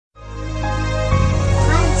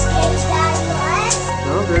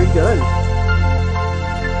very good.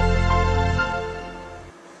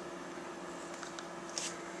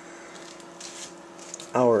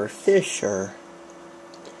 Our fish are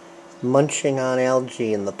munching on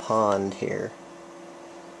algae in the pond here.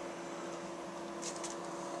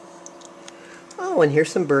 Oh, and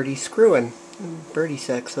here's some birdies screwing. Birdie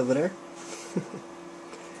sex over there.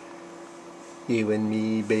 You and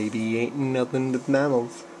me, baby, ain't nothing but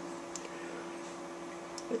mammals.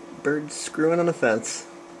 Birds screwing on a fence.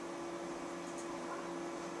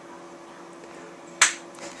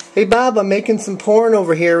 Hey Bob, I'm making some porn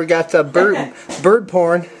over here. We got bird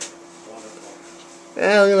porn.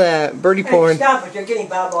 Oh, look at that, birdie porn. Hey, stop it! You're getting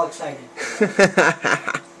Bob all excited.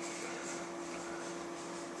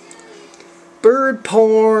 Bird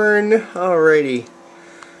porn. Alrighty.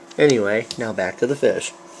 Anyway, now back to the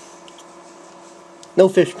fish. No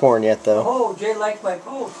fish porn yet, though. Oh, Jay likes my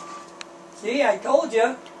post. See, I told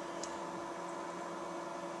you.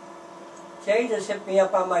 Jay just hit me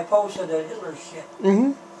up on my post of the Hitler shit.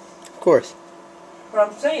 Mm-hmm. Of course. What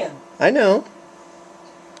I'm saying. I know.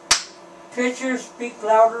 Pictures speak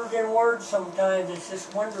louder than words sometimes. It's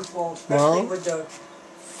just wonderful, especially with the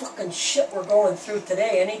fucking shit we're going through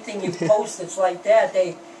today. Anything you post that's like that,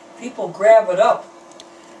 people grab it up.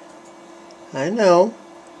 I know.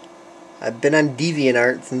 I've been on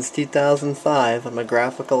DeviantArt since 2005. I'm a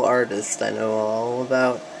graphical artist. I know all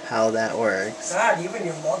about how that works. God, even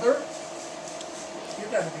your mother? You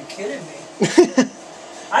gotta be kidding me.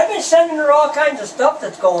 I've been sending her all kinds of stuff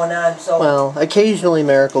that's going on, so... Well, occasionally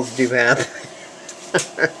miracles do happen.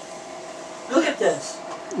 Look at this.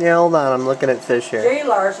 Yeah, hold on. I'm looking at fish here. Jay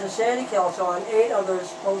Larson, Sandy Kelso, and 8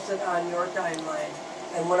 others posted on your timeline.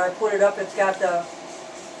 And when I put it up, it's got the...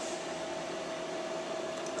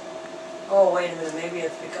 Oh, wait a minute. Maybe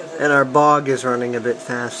it's because of... And our bog is running a bit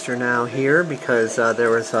faster now here because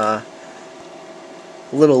there was a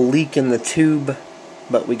little leak in the tube,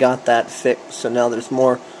 but we got that fixed, so now there's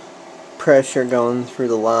more pressure going through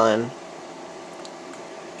the line.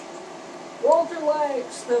 Walter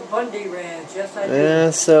likes the Bundy Ranch. Yes, I do. Yeah,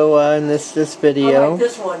 so in this video... I like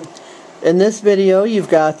this one. In this video, you've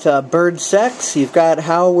got bird sex, you've got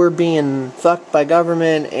how we're being fucked by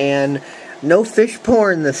government, and no fish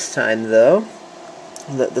porn this time, though.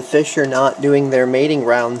 The fish are not doing their mating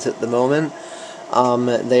rounds at the moment.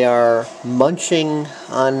 They are munching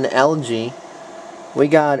on algae. We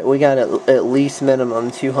got at least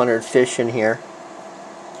minimum 200 fish in here.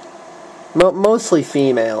 Mostly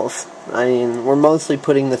females. I mean, we're mostly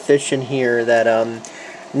putting the fish in here that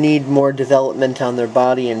need more development on their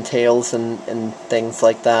body and tails and things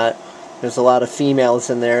like that. There's a lot of females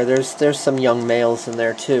in there. There's some young males in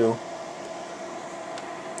there too.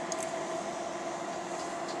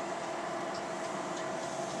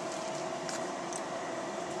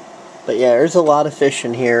 But yeah, there's a lot of fish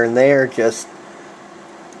in here, and they are just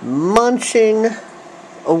munching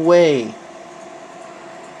away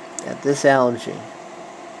at this algae.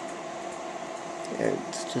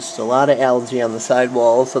 It's just a lot of algae on the side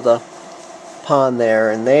walls of the pond there,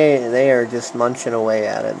 and they are just munching away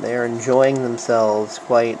at it. They are enjoying themselves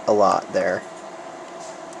quite a lot there.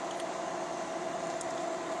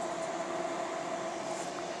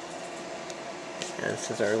 And this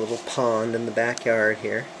is our little pond in the backyard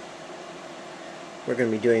here. We're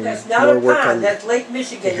going to be doing that's not more a work pond, on... That's Lake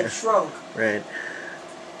Michigan. It shrunk. Right.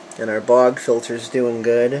 And our bog filter's doing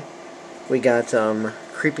good. We got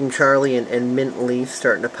Creeping Charlie and Mint Leaf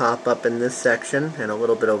starting to pop up in this section, and a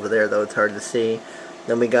little bit over there, though it's hard to see.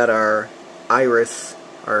 Then we got our iris,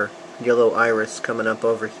 our yellow iris, coming up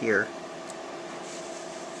over here.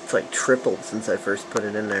 It's like tripled since I first put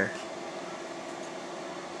it in there.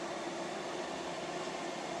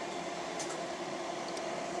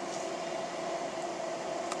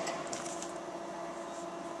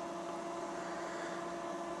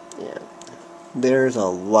 Yeah, there's a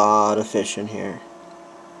lot of fish in here.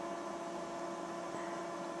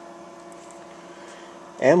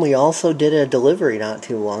 And we also did a delivery not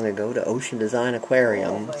too long ago to Ocean Design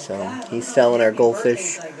Aquarium. So he's selling our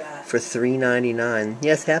goldfish for $3.99.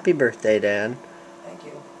 Yes, happy birthday, Dad. Thank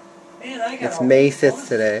you. Man, I got it's May 5th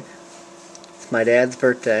today. It's my dad's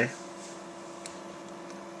birthday.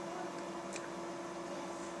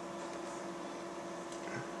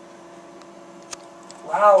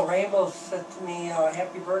 Wow, Rainbow said to me,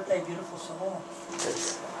 happy birthday, beautiful soul.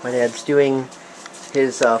 My dad's doing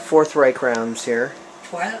his Fourth Reich rounds here.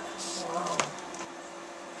 What? Wow.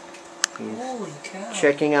 Holy cow.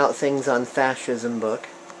 Checking out things on Fascism book.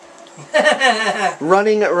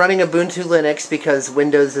 running Ubuntu Linux because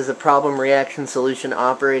Windows is a problem reaction solution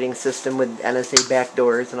operating system with NSA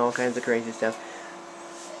backdoors and all kinds of crazy stuff.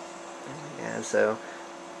 Yeah, so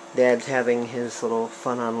Dad's having his little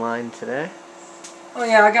fun online today. Oh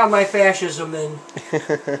yeah, I got my fascism in.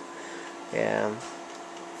 Yeah.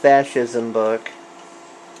 Fascism book.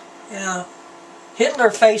 Yeah. Hitler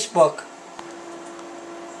Facebook.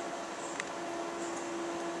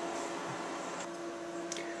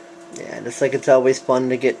 Yeah, just like it's always fun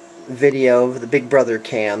to get video of the Big Brother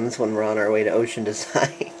cams when we're on our way to Ocean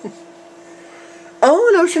Design. Oh,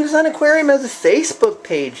 and Ocean Design Aquarium has a Facebook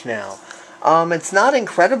page now. It's not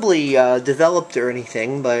incredibly developed or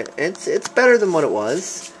anything, but it's better than what it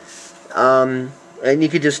was. And you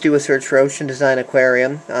could just do a search for Ocean Design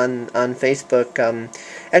Aquarium on Facebook.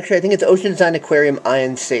 Actually, I think it's Ocean Design Aquarium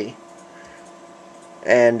INC,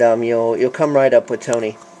 and you'll come right up with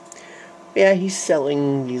Tony. Yeah, he's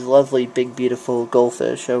selling these lovely, big, beautiful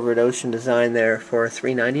goldfish over at Ocean Design there for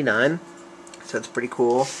 $3.99. So it's pretty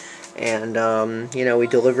cool. And you know, we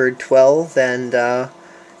delivered 12, and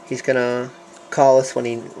he's gonna call us when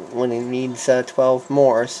he needs 12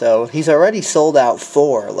 more. So he's already sold out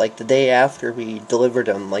 4. Like the day after we delivered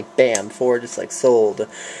them, like bam, 4 just like sold.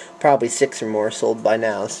 Probably 6 or more sold by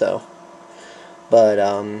now. So, but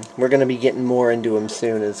we're gonna be getting more into him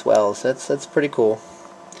soon as well. So that's pretty cool.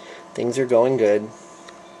 Things are going good.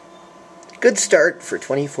 Good start for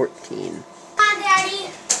 2014. Come on, Daddy.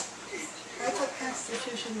 I thought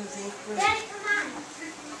Constitution was 8th grade. Daddy, come on.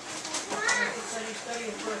 Come on.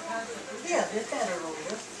 Studying for a Constitution. Yeah, did that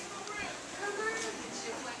earlier. Come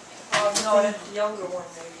on. No, that's the younger one,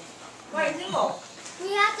 maybe. Wait, no.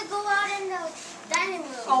 We have to go out in the dining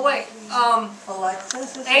room. Oh wait,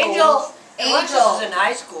 Alexis is Angel. old. Alexis is in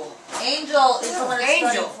high school. Angel is the one that's Angel.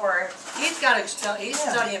 studying for it. He's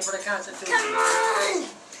studying for the Constitution. Come on.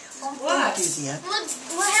 What? Yet. Look,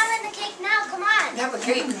 we're having the cake now. Come on. Have a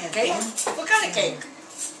cake. Cake? What kind of cake?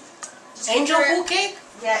 Angel food cake?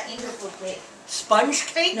 Yeah, angel food cake. Sponge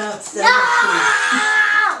cake? No, it's devil's food.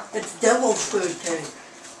 No! It's devil's food cake.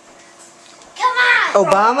 Come on.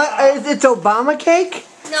 Obama? It's Obama cake?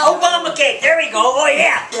 No. Obama cake. There we go. Oh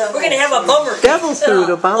yeah. We're gonna have a bummer cake. Devil's food,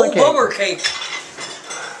 Obama cake. Bummer cake.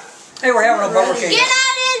 Hey, we're having a bummer cake. Get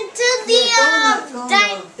out into the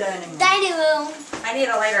dining room. I need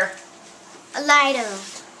a lighter. A lighter.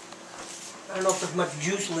 I don't know if there's much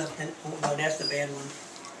juice left in it. Oh, no, that's the bad one.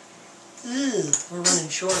 Ew, we're running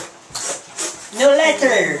short. No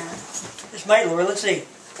lighter. This might lure. Let's see.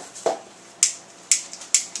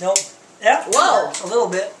 Nope. Yeah. Whoa. A little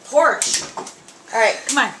bit. Torch. All right,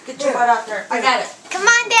 come on. Get your butt out there. I got it. Come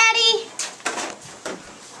on, Daddy.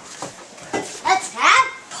 Let's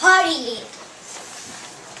have party.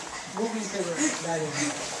 Movie theater.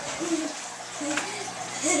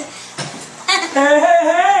 Hey, hey,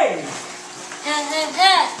 hey! Hey,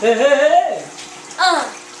 hey, hey!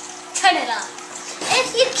 Turn it on. If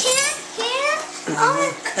you can't hear,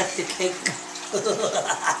 Cut the cake.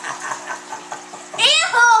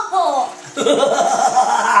 ew!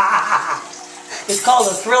 It's called a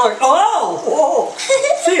thriller. Oh! Whoa!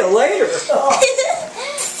 See you later. Oh,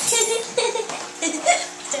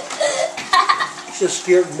 just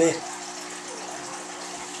scared me.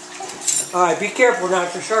 Alright, be careful now.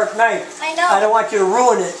 It's a sharp knife. I know. I don't want you to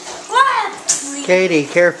ruin it. What? Katie,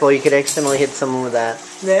 careful. You could accidentally hit someone with that.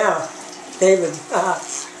 Yeah. David.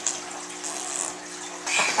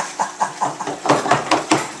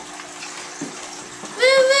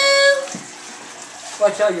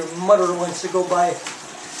 Watch out, your mother wants to go by.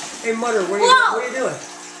 Hey, mother, what are you doing?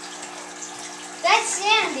 That's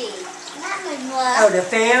Sandy, not my mother. Oh, the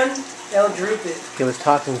fan? That'll droop it. He was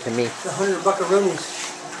talking to me. The 100 buckaroonies.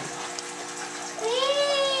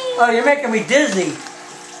 Oh, you're making me dizzy.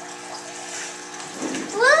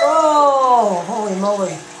 Oh, holy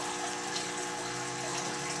moly.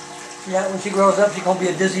 Yeah, when she grows up, she's going to be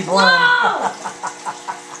a dizzy blonde.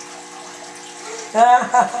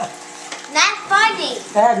 Not funny.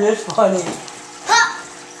 That is funny.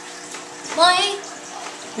 Boing.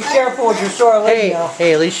 Be careful with your sore leg Hey, now.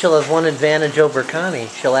 hey, at least she'll have one advantage over Connie.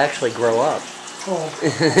 She'll actually grow up. Oh.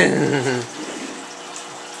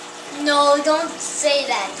 No, don't say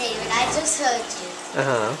that, David. I just heard you.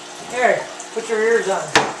 Uh-huh. Here, put your ears on.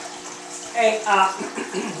 Hey, I'm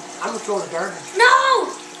going to throw the garbage. No!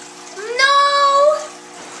 No!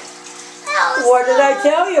 What did I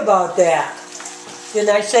tell you about that? Didn't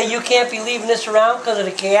I say you can't be leaving this around because of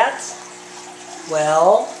the cats?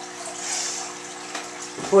 Well,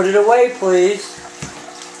 put it away, please.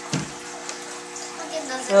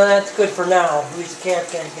 Well, that's good for now. At least the cat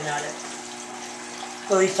can't get at it.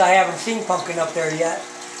 At least I haven't seen Pumpkin up there yet.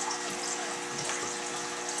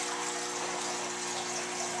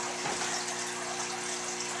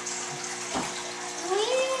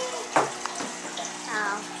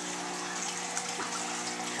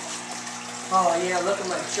 Oh yeah, look at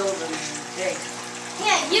my children. Hey.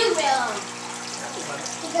 Yeah, you will.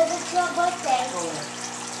 Because it's your birthday.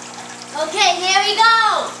 Okay, here we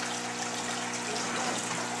go.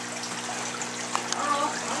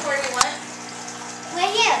 Where do you want it?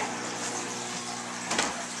 Right here.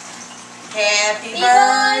 Happy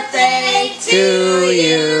birthday To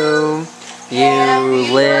you,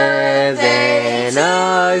 you live in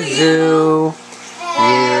a zoo.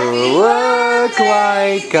 You look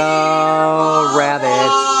like a rabbit,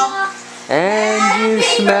 and you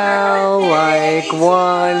smell like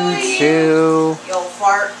one too. Yo,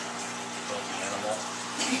 fart.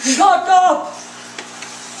 Shut up!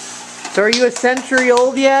 So are you a century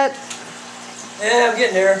old yet? Yeah, I'm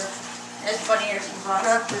getting there. It's funny ears and fart.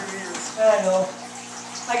 I know.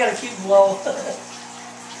 I gotta keep them low.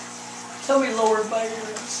 Somebody lowered my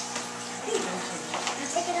ears. Now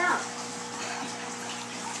take it out.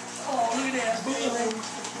 Oh, look at that.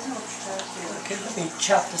 Okay, let me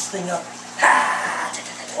chop this thing up.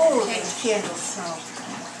 Oh, the candle smell.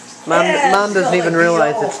 Mom doesn't even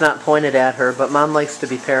realize it's not pointed at her, but Mom likes to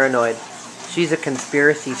be paranoid. She's a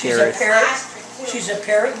conspiracy She's a theorist. parrot? She's a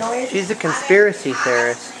paranoid? She's a conspiracy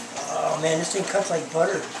theorist. Oh man, this thing cuts like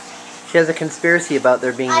butter. She has a conspiracy about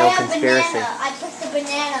there being I no have conspiracy. banana. I took the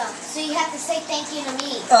banana. So you have to say thank you to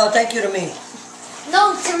me. Oh, thank you to me.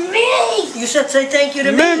 No, to me! You said say thank you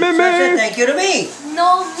to me. Me, So I said thank you to me.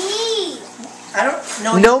 No, me! I don't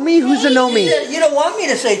know. Know me? Who's a know me? You don't want me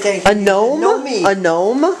to say thank you. A gnome? Know me. A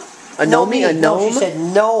gnome? A Know gnome? me. A No, gnome? she said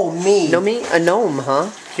know me. Know me? A gnome, huh?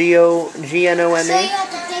 G-O-G-N-O-M-E? So you have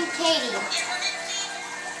to thank Katie.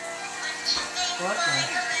 What?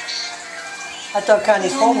 I thought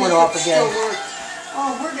Connie's phone went off again.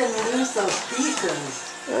 Oh, we're gonna lose those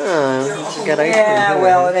pieces. Oh, you got ice cream Yeah, here.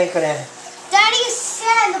 well, it ain't gonna. Daddy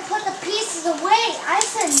said to put the pieces away. I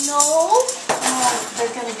said no. Oh,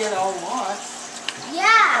 they're gonna get all lost. Yeah.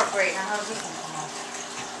 Oh, great. Now how's this one come off?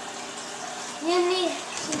 You need.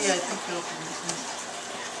 Yeah, I think you'll open this one.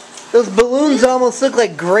 Those balloons almost look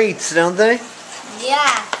like grapes, don't they?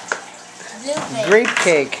 Yeah. Blueberry. Grape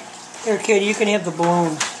cake. Here, Katie, you can have the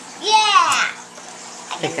balloons. Yeah.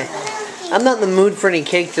 I'm not in the mood for any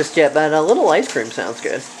cake just yet, but a little ice cream sounds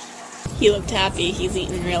good. He looked happy. He's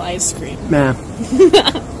eating real ice cream. Nah.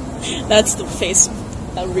 That's the face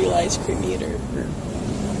of a real ice cream eater.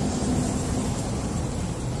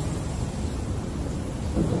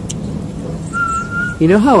 You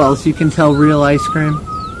know how else you can tell real ice cream?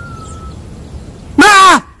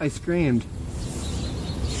 Ah! I screamed.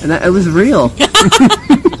 And it was real.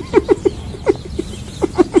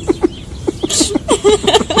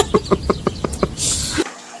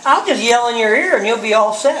 I'll just yell in your ear and you'll be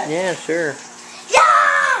all set. Yeah, sure.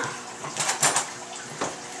 Yeah!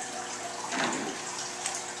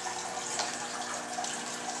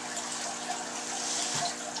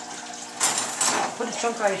 Put a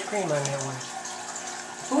chunk of ice cream on that one.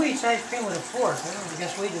 Who eats ice cream with a fork? I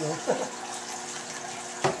guess we do.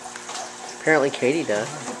 Apparently Katie does.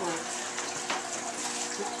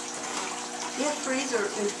 Yeah, freezer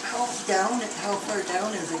is how far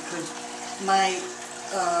down is it? Because my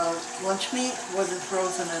lunch meat wasn't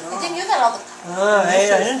frozen at all. Didn't you got all the... Oh,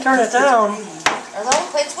 hey, I didn't turn it down. Are those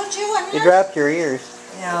plates what you want? You dropped your ears.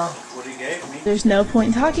 Yeah. There's no point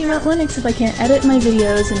in talking about Linux if I can't edit my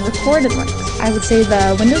videos and record in Linux. I would say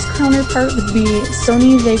the Windows counterpart would be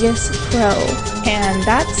Sony Vegas Pro, and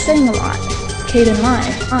that's saying a lot. Caden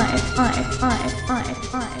Live, I.